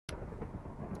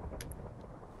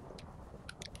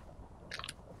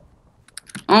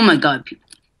Oh my god, people.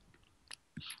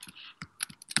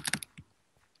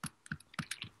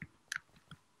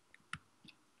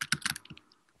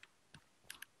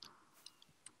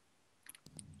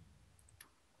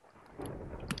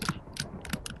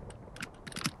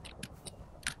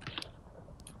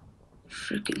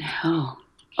 Freaking hell.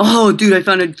 Oh, dude, I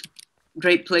found a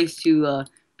great place to,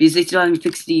 because they still haven't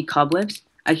fixed the cobwebs.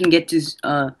 I can get to,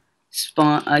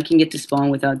 spawn, I can get to spawn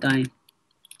without dying.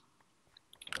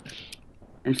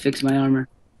 And fix my armor.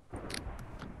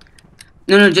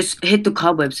 No, just hit the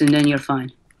cobwebs and then you're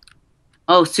fine.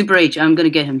 Oh, Super H, I'm gonna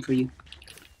get him for you.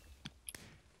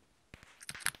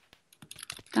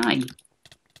 Die.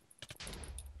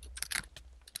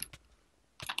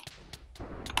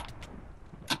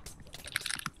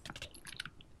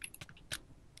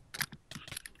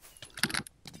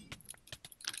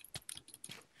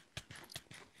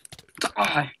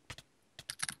 Die.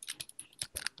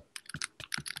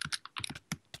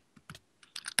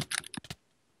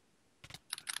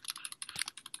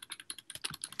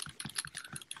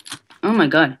 Oh my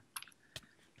god.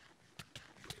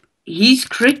 He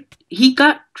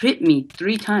got crit me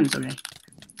 3 times already.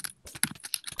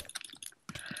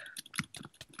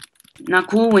 Not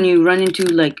cool when you run into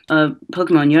like a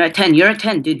Pokemon. You're at 10. You're at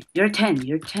 10, dude. You're at 10.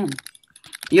 You're at 10.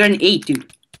 You're an 8,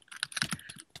 dude.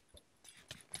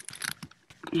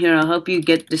 Here, I'll help you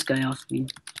get this guy off me.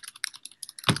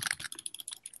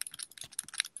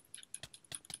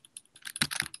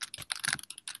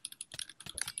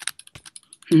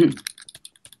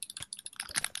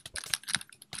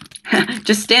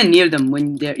 Just stand near them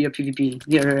when you're PvP.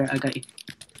 Here, I got you.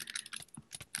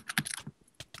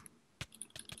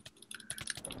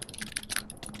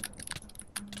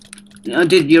 Oh,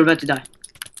 dude, you're about to die.